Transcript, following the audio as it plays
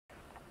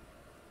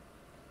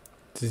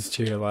Just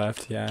to your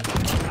left, yeah.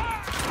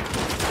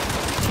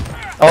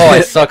 Oh,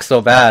 I suck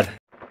so bad.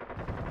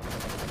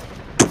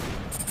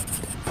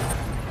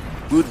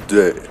 Good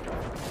day.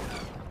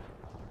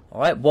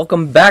 Alright,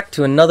 welcome back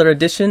to another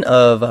edition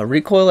of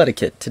Recoil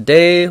Etiquette.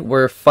 Today,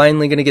 we're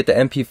finally going to get the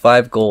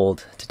MP5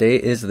 Gold. Today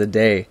is the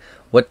day.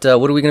 What are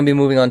we going to be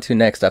moving on to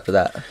next after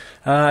that?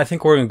 I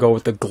think we're going to go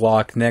with the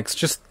Glock next,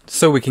 just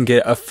so we can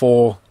get a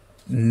full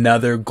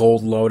another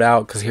gold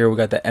loadout, because here we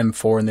got the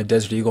M4 and the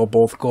Desert Eagle,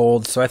 both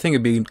gold. So I think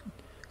it'd be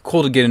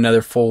cool to get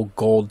another full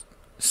gold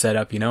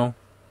setup, you know?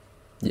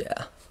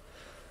 Yeah.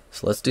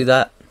 So let's do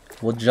that.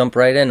 We'll jump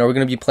right in. Are we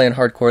going to be playing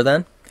hardcore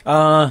then?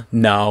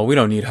 No, we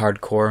don't need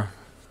hardcore.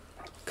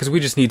 Because we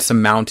just need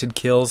some mounted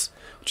kills,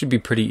 which would be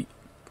pretty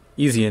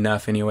easy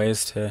enough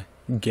anyways to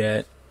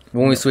get.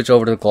 When we switch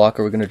over to the Glock,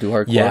 are we going to do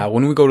hardcore? Yeah,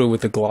 when we go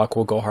with the Glock,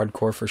 we'll go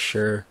hardcore for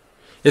sure.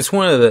 It's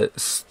one of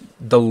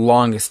the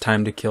longest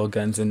time to kill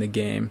guns in the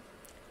game.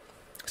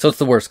 So it's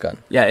the worst gun?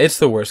 Yeah, it's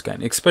the worst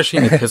gun. Especially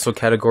in the pistol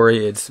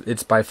category,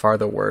 it's by far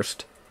the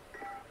worst.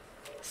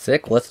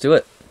 Sick, let's do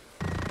it.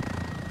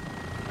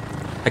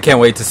 I can't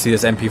wait to see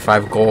this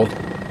MP5 gold.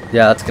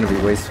 Yeah, that's going to be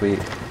way sweet.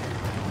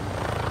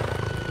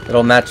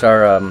 It'll match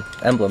our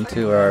emblem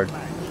too, or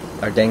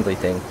our dangly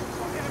thing.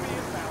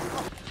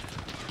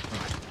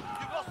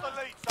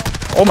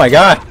 Oh my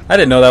god! I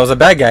didn't know that was a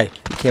bad guy.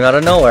 He came out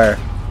of nowhere.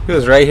 He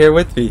was right here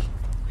with me.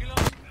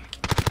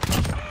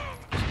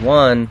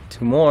 One,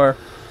 two more.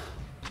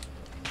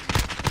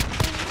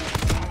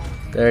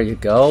 There you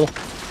go.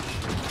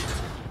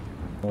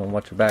 Oh,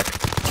 watch your back.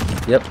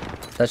 Yep,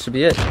 that should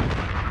be it.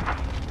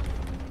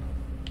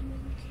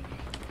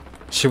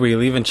 Should we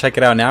leave and check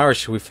it out now, or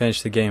should we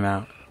finish the game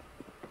out?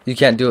 You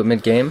can't do it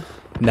mid-game?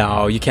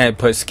 No, you can't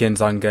put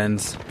skins on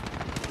guns.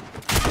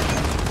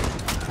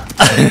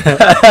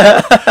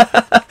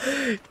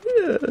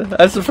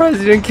 I'm surprised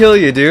he didn't kill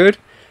you, dude.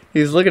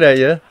 He's looking at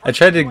you. I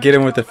tried to get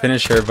him with the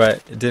finisher, but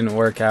it didn't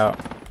work out.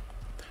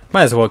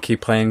 Might as well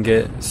keep playing,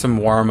 get some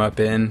warm-up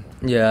in.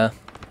 Yeah.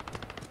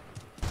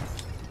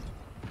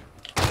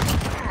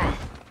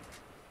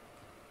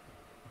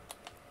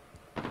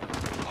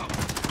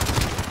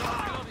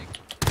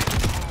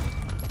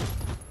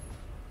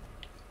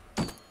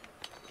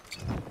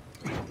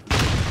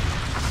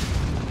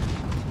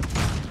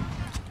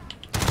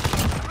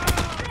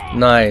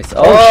 Nice.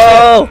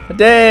 Oh,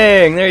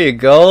 dang! There you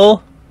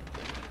go.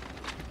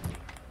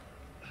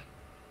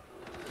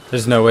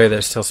 There's no way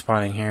they're still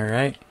spawning here,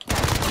 right?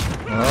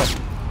 Well,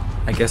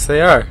 I guess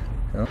they are.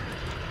 no.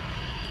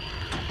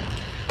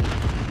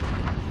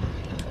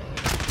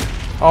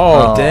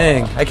 Oh,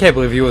 dang. I can't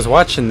believe he was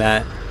watching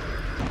that.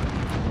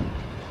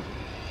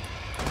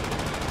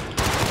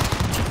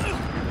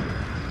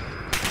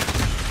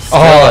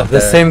 Oh, the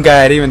same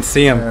guy. I didn't even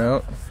see him.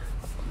 No.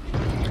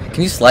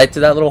 Can you slide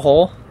through that little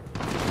hole?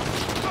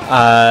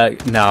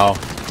 No.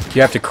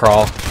 You have to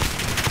crawl.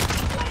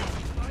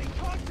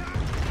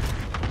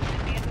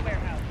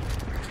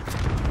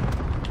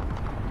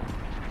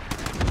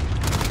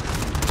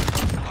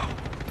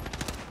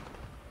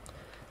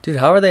 Dude,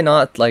 how are they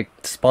not, like,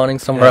 spawning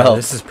somewhere else?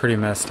 This is pretty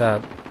messed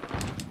up.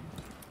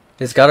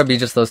 It's gotta be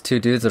just those two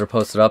dudes that are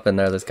posted up in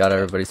there that's got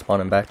everybody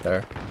spawning back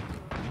there.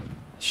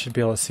 Should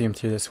be able to see him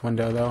through this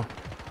window, though.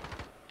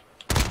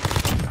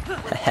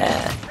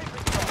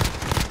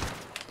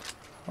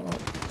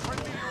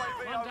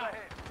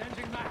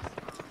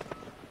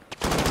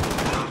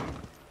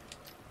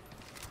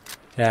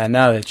 Yeah,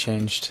 now they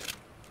changed.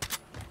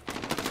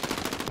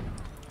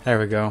 There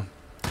we go.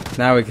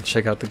 Now we can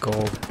check out the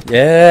gold.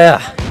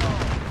 Yeah!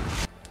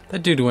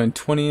 That dude went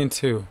 20 and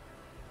 2.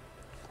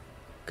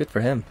 Good for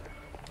him.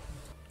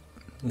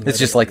 It's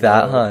just like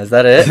that, huh? Is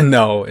that it?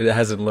 No, it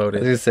hasn't I was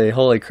loaded. gonna say,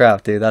 holy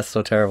crap, dude, that's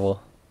so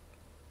terrible.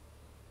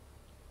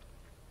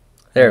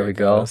 There we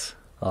go. goes.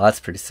 Oh, that's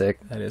pretty sick.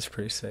 That is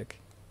pretty sick.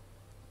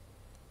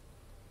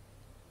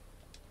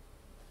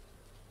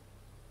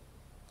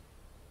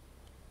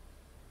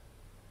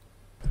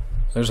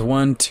 There's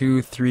 1,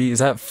 2, 3. Is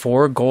that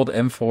 4 gold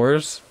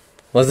M4s?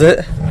 Was it?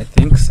 I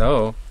think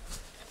so.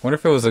 Wonder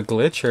if it was a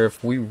glitch or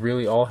if we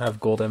really all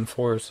have gold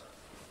M4s.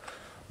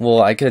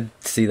 Well, I could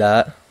see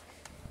that.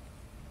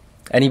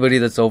 Anybody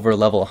that's over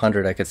level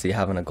 100, I could see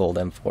having a gold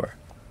M4.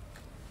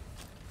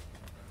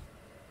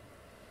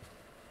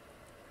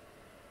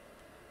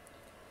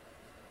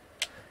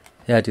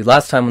 Yeah, dude,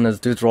 last time when those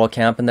dudes were all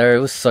camping there, it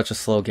was such a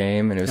slow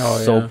game, and it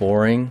was so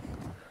boring.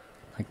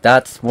 Like,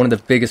 that's one of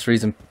the biggest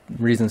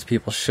reasons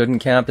people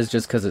shouldn't camp, is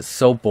just because it's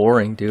so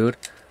boring, dude.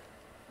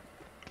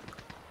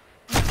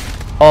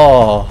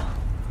 Oh,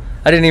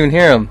 I didn't even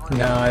hear him.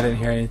 No, I didn't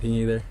hear anything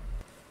either.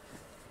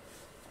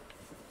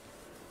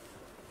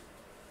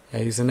 Yeah,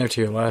 he's in there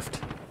to your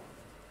left.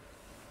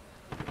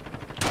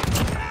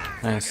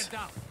 Nice.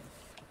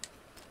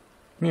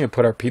 We need to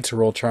put our pizza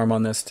roll charm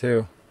on this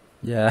too.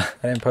 Yeah.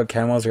 I didn't put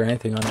camos or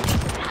anything on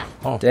it.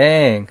 Oh,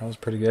 dang. that was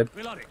pretty good.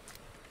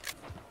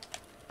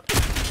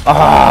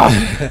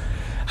 Ah!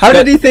 How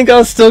did he think I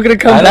was still gonna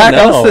come back?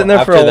 I was sitting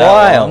there for a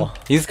while.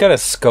 He's got a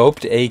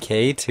scoped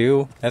AK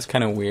too. That's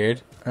kind of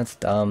weird. That's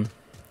dumb.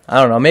 I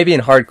don't know. Maybe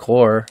in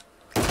hardcore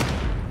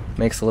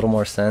makes a little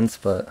more sense,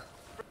 but.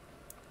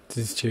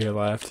 Just to your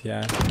left,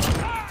 yeah.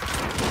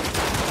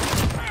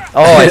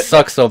 Oh, I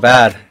suck so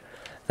bad.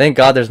 Thank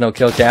God there's no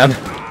kill cam.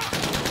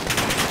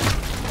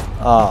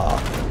 Ah.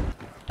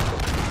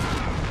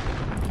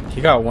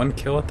 He got 1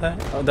 kill at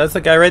that? Oh, that's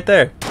the guy right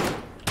there.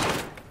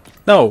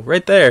 No,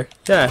 right there.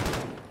 Yeah.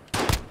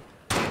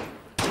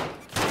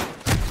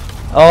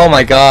 Oh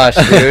my gosh,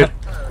 dude.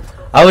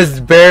 I was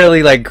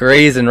barely like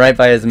grazing right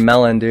by his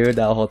melon, dude,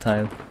 that whole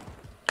time.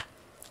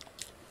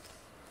 Is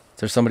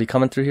there somebody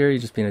coming through here? Or you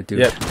just being a dude?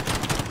 Yep.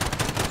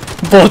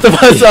 Both of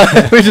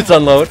us, we just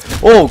unload.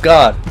 Oh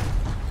god.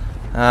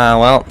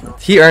 Well,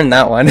 he earned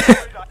that one.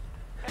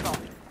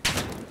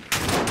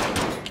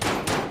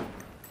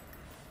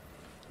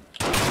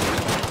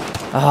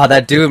 Ah,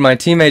 that dude, my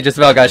teammate just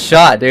about got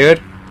shot,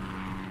 dude.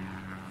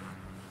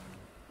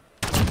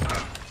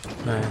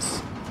 Nice.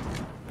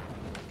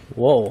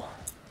 Whoa.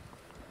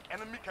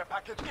 Enemy care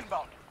package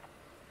inbound.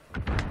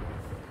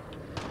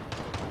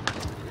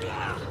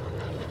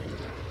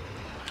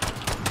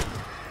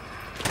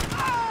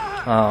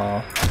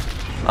 Oh.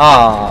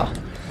 Ah.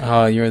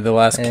 Oh, you were the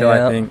last kill, I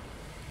Yep. think.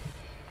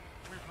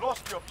 We've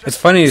lost the objective. It's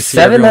funny to see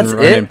 7, everyone that's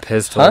running it?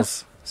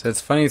 pistols. So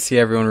it's funny to see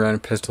everyone running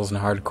pistols in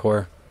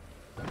hardcore.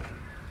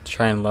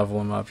 Try and level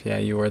them up. Yeah,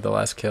 you were the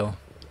last kill.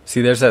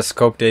 See, there's that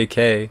scoped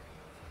AK.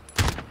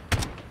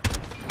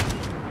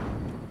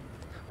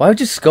 Why would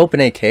you scope an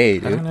AK, I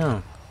dude? don't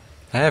know.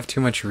 I have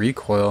too much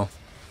recoil.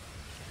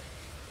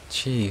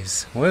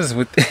 Jeez, what is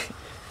with?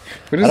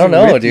 What is I don't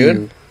it know, with dude.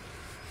 you?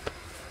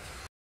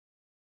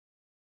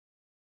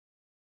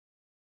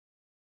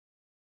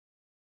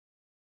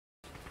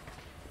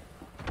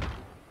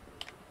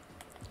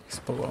 He's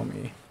below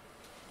me.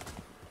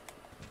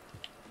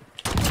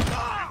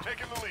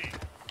 Taking the lead.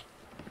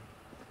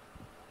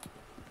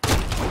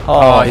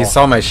 Oh, he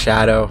saw my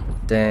shadow.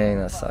 Dang,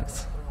 that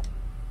sucks.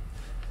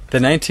 The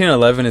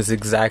 1911 is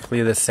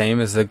exactly the same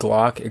as the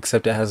Glock,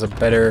 except it has a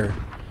better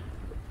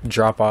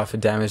drop-off, a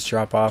damage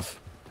drop-off.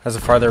 Has a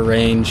farther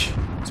range.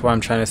 That's what I'm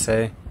trying to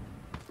say.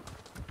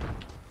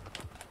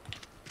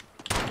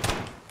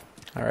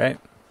 Alright.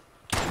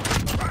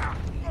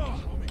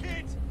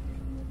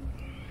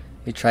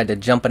 He tried to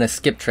jump in a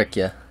skip trick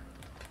ya.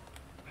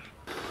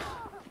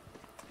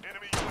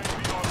 Enemy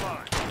UAV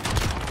online.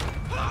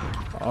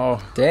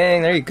 Oh,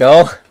 Dang, there you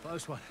go.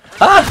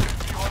 Ah!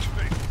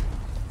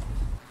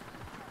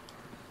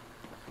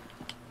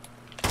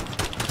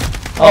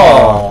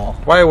 Oh,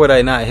 why would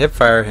I not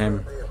hipfire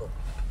him?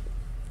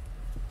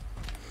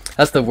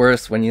 that's the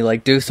worst when you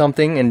like do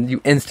something and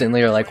you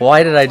instantly are like,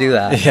 why did I do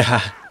that?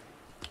 Yeah.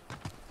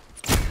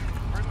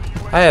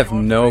 I have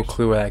no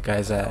clue where that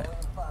guy's at.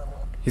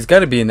 He's got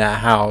to be in that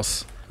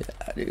house.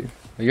 Yeah, dude.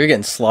 You're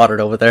getting slaughtered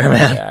over there,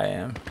 man. Yeah, I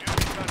am.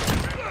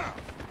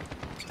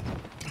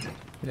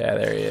 Yeah,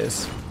 there he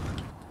is.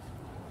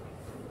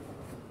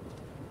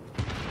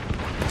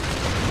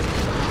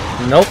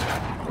 Nope.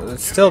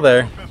 It's still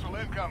there. Missile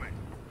incoming.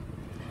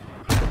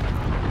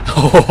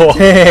 Oh,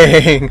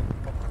 Dang.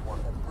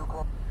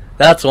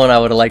 That's one I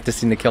would have liked to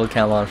see the kill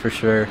cam on for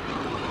sure.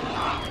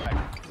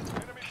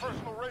 Enemy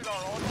personal radar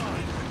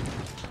online.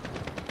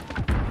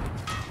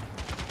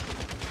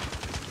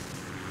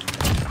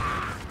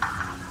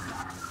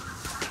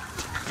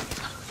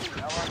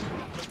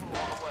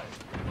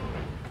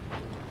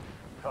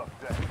 Tough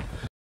day.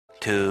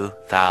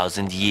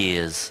 2,000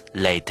 years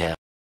later.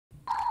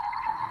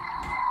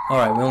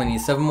 Alright, we only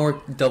need 7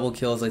 more double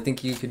kills. I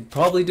think you could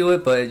probably do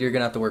it, but you're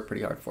gonna have to work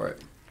pretty hard for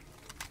it.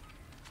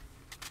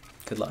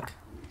 Good luck.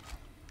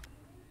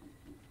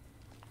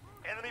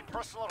 Enemy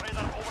personal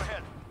radar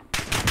overhead.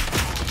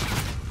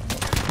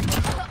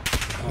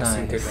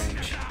 some good Nice.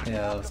 range.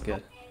 Yeah, that was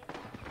good.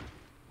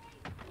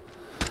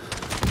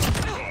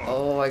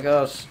 Oh my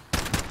gosh.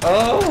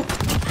 Oh!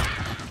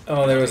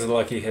 Oh, there was a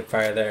lucky hip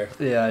fire there.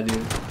 Yeah, I do.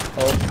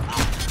 Oh.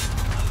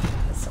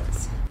 That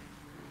sucks.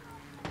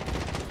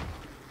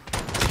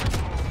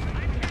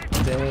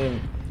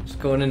 Dang. Just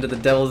going into the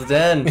devil's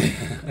den.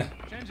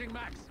 Changing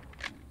max.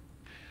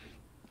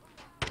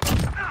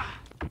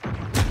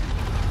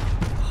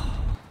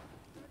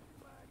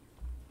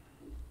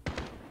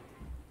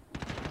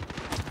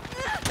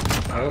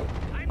 Oh,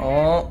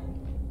 Oh.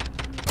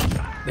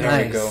 there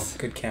Nice. we go.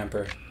 Good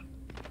camper.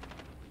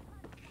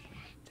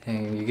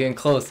 Dang, you're getting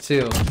close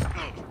too.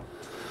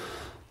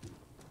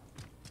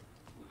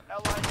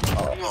 Allied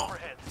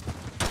overhead.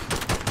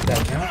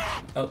 That count?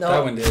 Oh, No.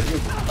 that one did.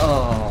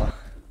 Oh.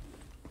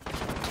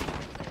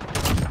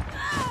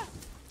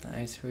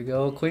 Nice, here we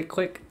go. Quick,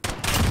 quick.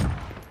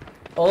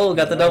 Oh,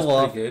 got the That was double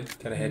off. pretty good.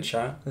 Got a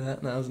headshot.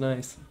 That was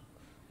nice.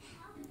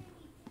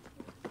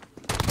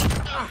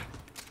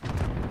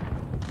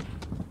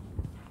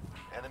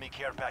 Enemy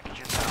care package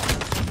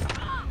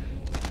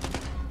inbound.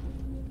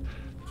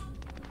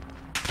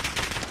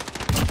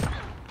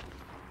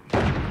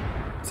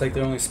 It's like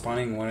they're only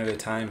spawning one at a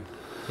time.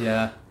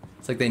 Yeah.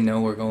 It's like they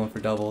know we're going for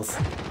doubles.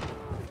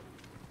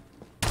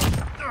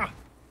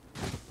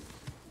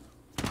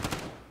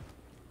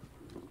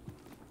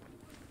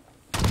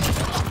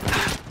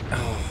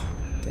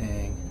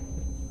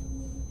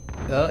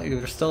 Oh,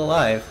 you're still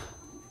alive.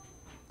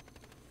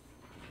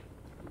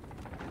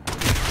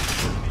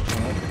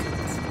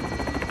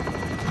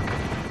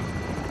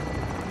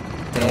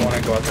 I don't want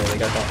to go out there. They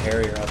got that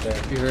Harrier out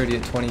there. You're already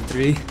at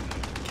 23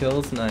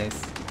 kills.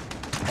 Nice.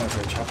 Oh, is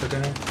there a chopper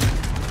gunner?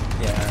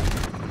 Yeah.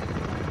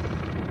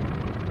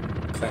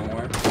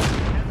 Claymore.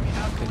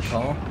 Good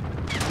call.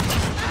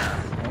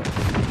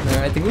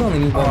 Oh. I think we only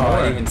need one more.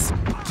 I didn't even see.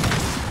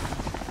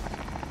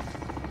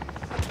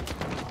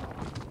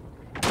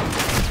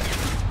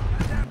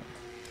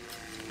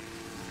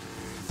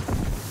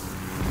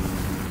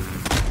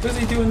 What's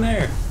he doing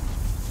there?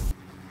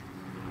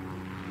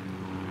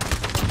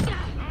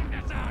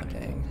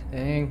 Dang.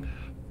 Dang.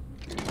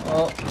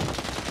 Oh.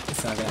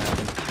 It's not gonna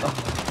happen.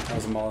 Oh. That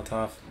was a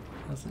Molotov.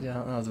 Yeah,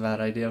 that was a bad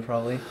idea,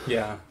 probably.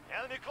 Yeah.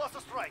 Enemy cluster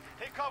strike.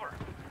 Take cover.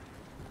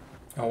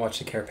 I'll watch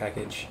the care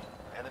package.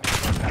 Enemy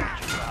care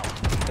package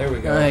inbound. There we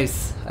go.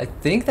 Nice. I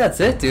think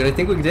that's it, dude. I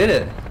think we did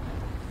it.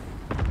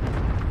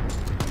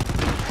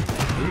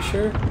 Are you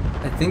sure?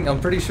 I'm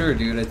pretty sure,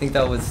 dude. I think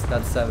that's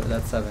seven.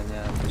 That's 7.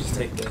 Yeah. Just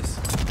take this.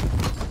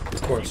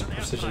 Of course,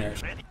 precision air.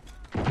 Ready.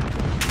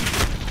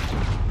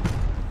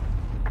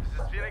 This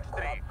is Phoenix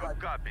 3. Good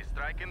copy.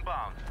 Strike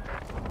inbound.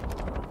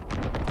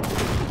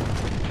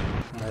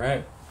 All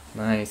right.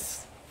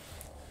 Nice.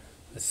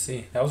 Let's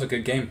see. That was a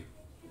good game.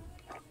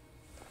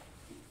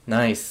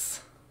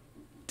 Nice.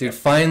 Dude,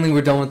 finally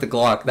we're done with the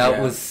Glock. That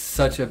Yeah. was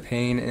such a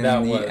pain in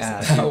That the was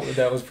ass.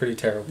 that was pretty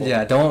terrible.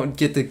 Yeah, don't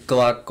get the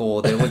Glock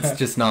Gold. It was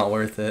just not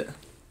worth it.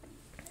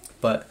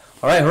 But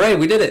all right, hooray,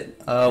 we did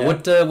it.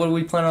 What do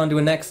we plan on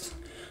doing next?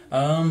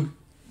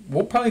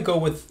 We'll probably go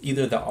with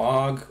either the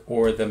AUG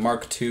or the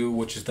Mark II,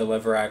 which is the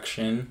lever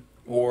action,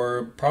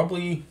 or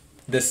probably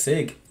the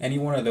SIG. Any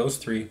one of those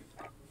three.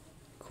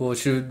 Cool.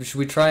 Should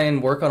we try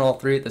and work on all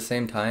 3 at the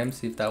same time?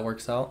 See if that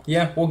works out.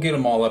 Yeah, we'll get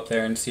them all up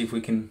there and see if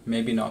we can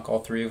maybe knock all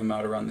 3 of them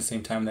out around the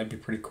same time. That'd be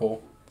pretty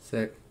cool.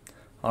 Sick.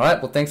 All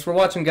right. Well, thanks for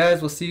watching,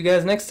 guys. We'll see you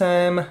guys next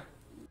time.